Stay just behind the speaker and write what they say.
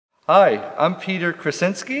Hi, I'm Peter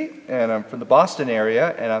Krasinski, and I'm from the Boston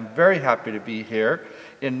area, and I'm very happy to be here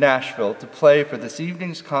in Nashville to play for this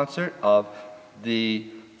evening's concert of the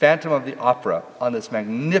Phantom of the Opera on this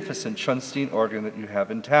magnificent Schoenstein organ that you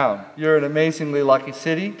have in town. You're an amazingly lucky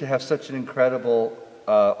city to have such an incredible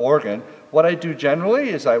organ. What I do generally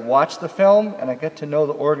is I watch the film and I get to know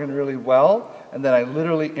the organ really well, and then I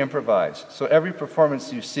literally improvise. So every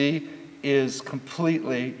performance you see is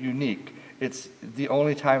completely unique. It's the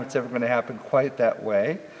only time it's ever going to happen quite that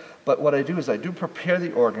way. But what I do is I do prepare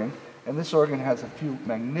the organ, and this organ has a few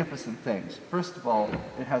magnificent things. First of all,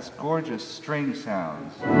 it has gorgeous string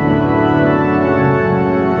sounds.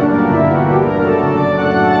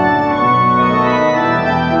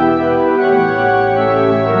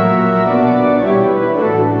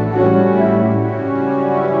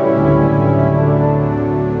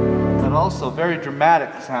 And also very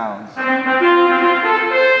dramatic sounds.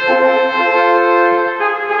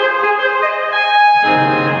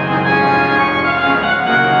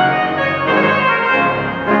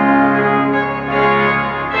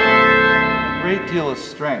 Deal of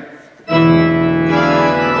strength.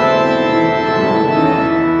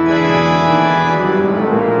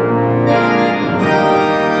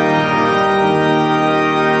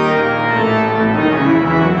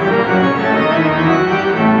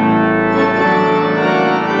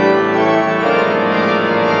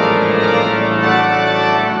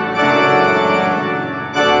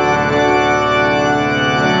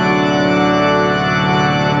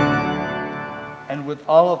 And with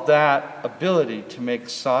all of that ability to make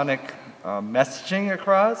sonic messaging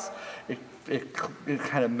across, it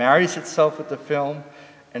kind of marries itself with the film,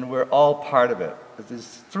 and we're all part of it. There's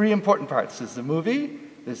three important parts. There's the movie,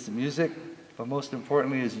 there's the music, but most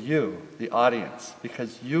importantly is you, the audience,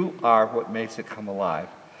 because you are what makes it come alive.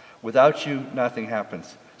 Without you, nothing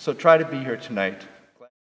happens. So try to be here tonight.